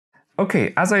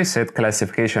Okay, as I said,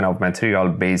 classification of material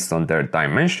based on their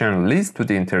dimension leads to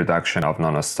the introduction of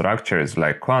nanostructures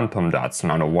like quantum dots,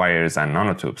 nanowires, and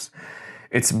nanotubes.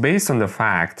 It's based on the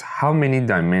fact how many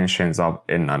dimensions of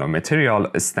a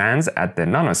nanomaterial stands at the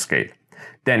nanoscale.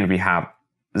 Then we have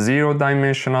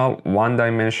 0-dimensional,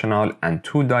 1-dimensional, and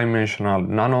 2-dimensional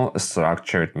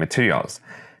nanostructured materials.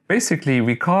 Basically,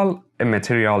 we call a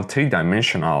material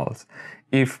 3-dimensional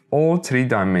if all 3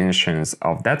 dimensions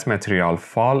of that material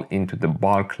fall into the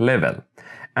bulk level.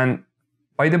 And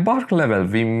by the bulk level,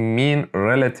 we mean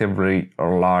relatively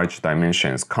large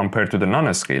dimensions compared to the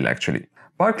nanoscale actually.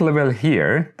 Bulk level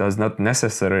here does not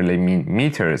necessarily mean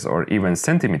meters or even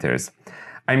centimeters.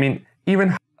 I mean,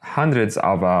 even hundreds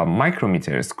of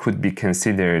micrometers could be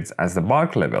considered as the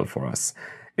bulk level for us.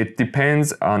 It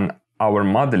depends on our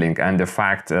modeling and the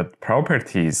fact that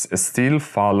properties still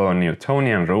follow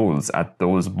Newtonian rules at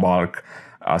those bulk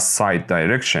side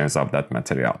directions of that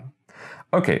material.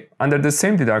 Okay, under the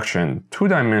same deduction,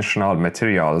 2-dimensional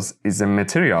materials is a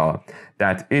material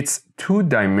that its 2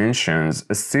 dimensions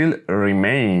still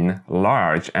remain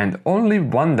large and only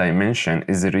 1 dimension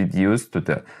is reduced to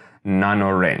the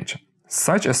nano range.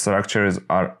 Such structures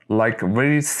are like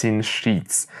very thin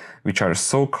sheets, which are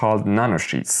so-called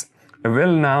nanosheets. A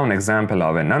well-known example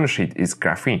of a nanosheet is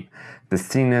graphene, the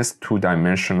thinnest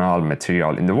 2-dimensional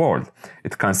material in the world.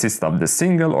 It consists of the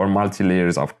single or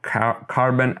multi-layers of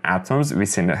carbon atoms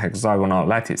within a hexagonal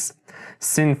lattice.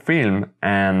 Thin film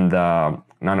and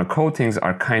nanocoatings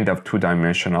are kind of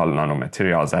 2-dimensional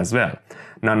nanomaterials as well.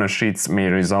 Nanosheets may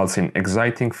result in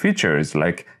exciting features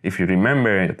like, if you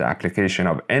remember, the application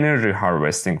of energy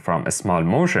harvesting from small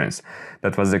motions.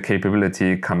 That was the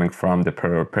capability coming from the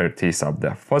properties of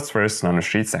the phosphorus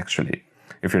nanosheets actually,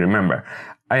 if you remember.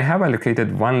 I have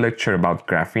allocated one lecture about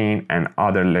graphene and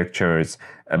other lectures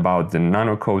about the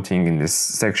nanocoating in this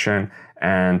section,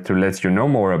 and to let you know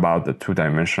more about the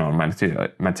 2-dimensional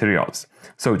materials.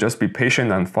 So just be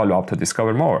patient and follow up to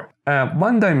discover more. A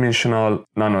 1-dimensional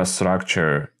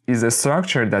nanostructure is a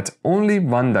structure that only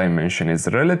 1 dimension is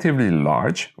relatively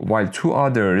large, while 2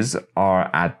 others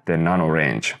are at the nano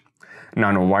range.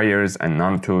 Nanowires and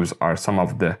nanotubes are some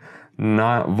of the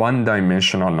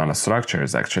 1-dimensional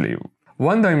nanostructures actually.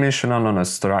 1-dimensional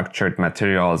nanostructured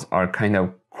materials are kind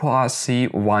of quasi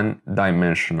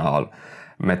 1-dimensional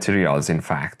materials in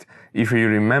fact. If you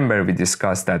remember, we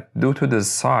discussed that due to the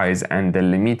size and the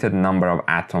limited number of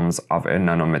atoms of a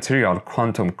nanomaterial,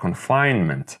 quantum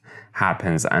confinement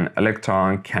happens and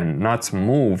electrons cannot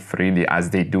move freely as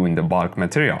they do in the bulk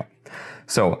material.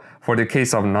 So for the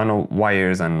case of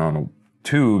nanowires and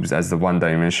nanotubes as the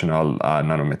 1-dimensional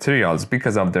nanomaterials,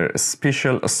 because of their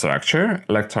special structure,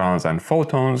 electrons and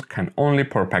photons can only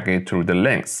propagate through the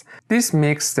lengths. This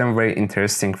makes them very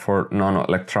interesting for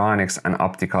nanoelectronics and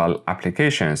optical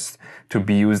applications to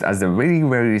be used as a very,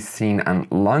 very thin and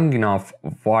long enough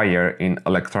wire in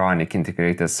electronic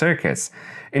integrated circuits.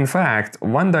 In fact,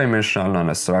 1-dimensional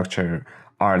nanostructure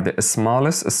are the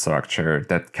smallest structure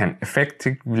that can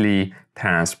effectively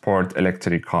transport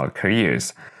electrical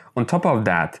carriers. On top of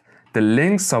that, the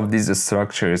lengths of these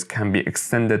structures can be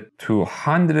extended to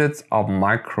hundreds of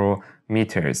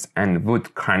micrometers and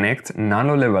would connect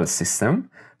nano-level system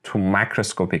to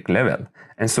macroscopic level.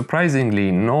 And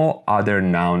surprisingly, no other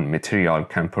known material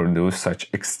can produce such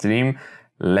extreme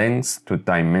lengths to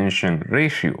dimension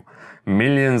ratio,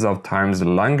 millions of times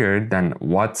longer than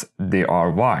what they are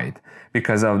wide.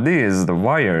 Because of this, the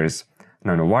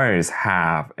nanowires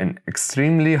have an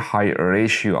extremely high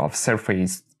ratio of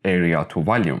surface area to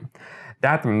volume.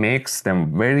 That makes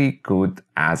them very good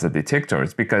as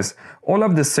detectors because all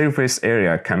of the surface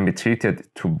area can be treated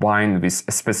to bind with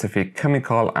specific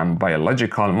chemical and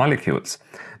biological molecules.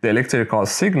 The electrical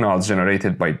signals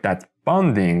generated by that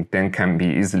bonding then can be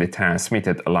easily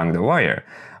transmitted along the wire.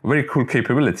 Very cool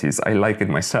capabilities, I like it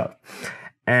myself.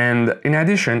 And in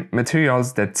addition,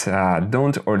 materials that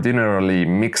don't ordinarily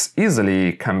mix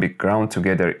easily can be ground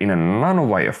together in a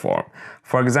nanowire form.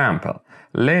 For example,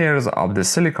 layers of the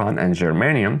silicon and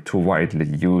germanium, 2 widely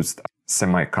used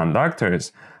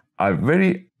semiconductors, are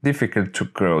very difficult to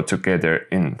grow together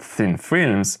in thin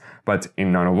films, but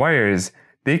in nanowires,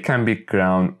 they can be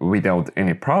ground without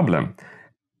any problem.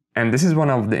 And this is one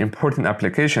of the important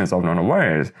applications of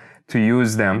nanowires, to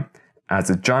use them as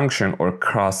a junction or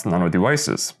cross nano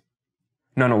devices.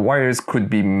 Nanowires could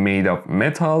be made of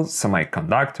metals,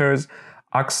 semiconductors,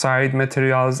 oxide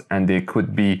materials, and they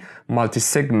could be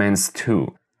multi-segments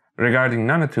too. Regarding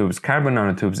nanotubes, carbon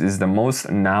nanotubes is the most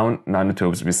known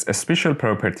nanotubes with special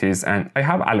properties, and I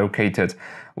have allocated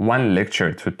one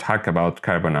lecture to talk about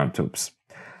carbon nanotubes.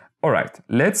 Alright,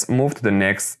 let's move to the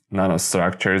next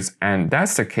nanostructures, and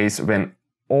that's the case when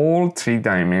all 3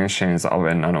 dimensions of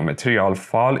a nanomaterial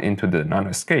fall into the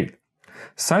nanoscale.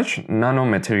 Such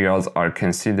nanomaterials are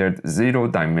considered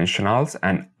zero-dimensionals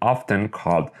and often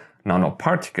called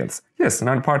nanoparticles. Yes,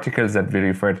 nanoparticles that we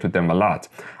refer to them a lot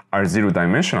are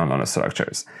zero-dimensional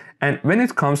nanostructures. And when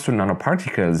it comes to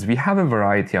nanoparticles, we have a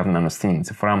variety of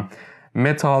nanoscenes, from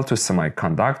metal to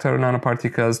semiconductor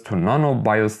nanoparticles to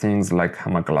nanobiosthings like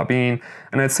hemoglobin,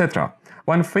 and etc.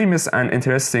 One famous and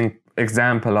interesting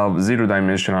example of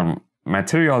zero-dimensional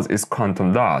materials is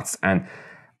quantum dots, and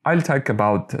I'll talk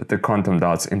about the quantum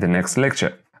dots in the next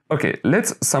lecture. Okay,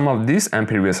 let's sum up these and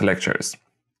previous lectures.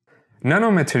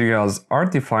 Nanomaterials are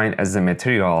defined as the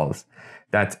materials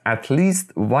that at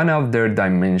least one of their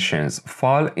dimensions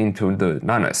fall into the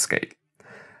nanoscale.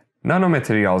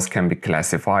 Nanomaterials can be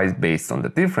classified based on the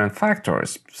different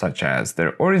factors, such as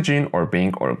their origin or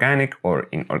being organic or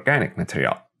inorganic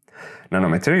material.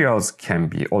 Nanomaterials can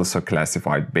be also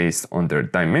classified based on their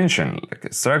dimension, like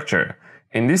a structure.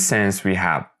 In this sense, we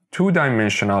have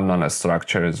 2-dimensional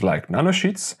nanostructures like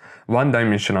nanosheets,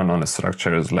 1-dimensional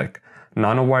nanostructures like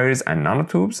nanowires and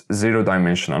nanotubes,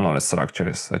 0-dimensional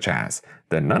nanostructures such as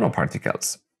the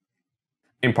nanoparticles.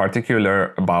 In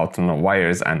particular, about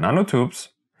nanowires and nanotubes,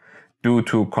 due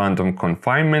to quantum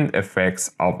confinement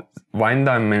effects of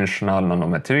 1-dimensional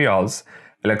nanomaterials,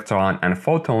 electrons and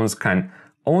photons can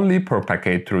only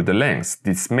propagate through the lengths.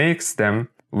 This makes them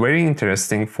very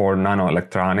interesting for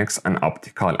nanoelectronics and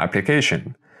optical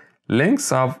application.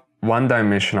 Lengths of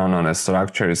 1-dimensional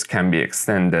nanostructures can be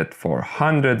extended for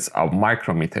hundreds of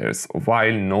micrometers,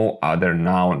 while no other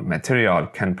known material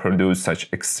can produce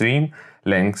such extreme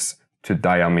lengths to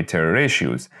diameter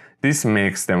ratios. This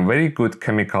makes them very good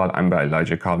chemical and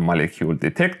biological molecule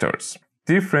detectors.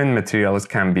 Different materials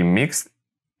can be mixed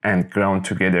and ground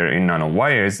together in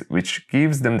nanowires, which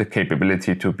gives them the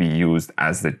capability to be used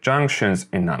as the junctions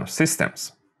in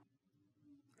nanosystems.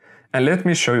 And let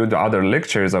me show you the other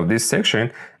lectures of this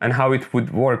section and how it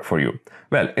would work for you.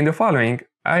 Well, in the following,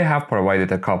 I have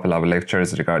provided a couple of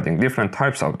lectures regarding different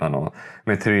types of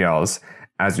nanomaterials,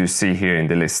 as you see here in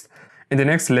the list. In the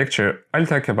next lecture, I'll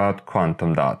talk about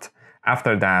quantum dot.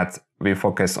 After that, we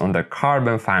focus on the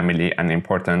carbon family and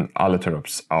important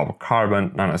allotropes of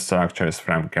carbon nanostructures,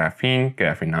 from graphene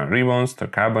nanoribbons to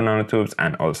carbon nanotubes,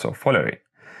 and also fullerene.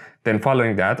 Then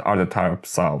following that are the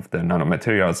types of the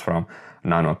nanomaterials, from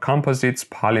nanocomposites,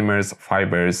 polymers,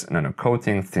 fibers,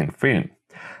 nanocoating, thin film.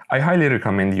 I highly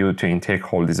recommend you to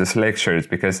intake all these lectures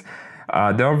because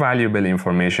there are valuable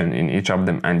information in each of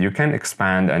them, and you can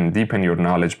expand and deepen your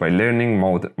knowledge by learning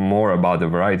more about the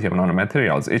variety of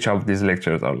nanomaterials. Each of these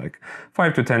lectures are like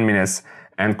 5 to 10 minutes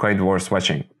and quite worth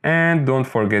watching. And don't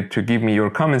forget to give me your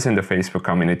comments in the Facebook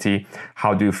community.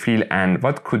 How do you feel and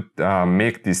what could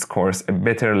make this course a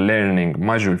better learning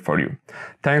module for you?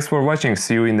 Thanks for watching.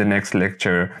 See you in the next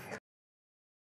lecture.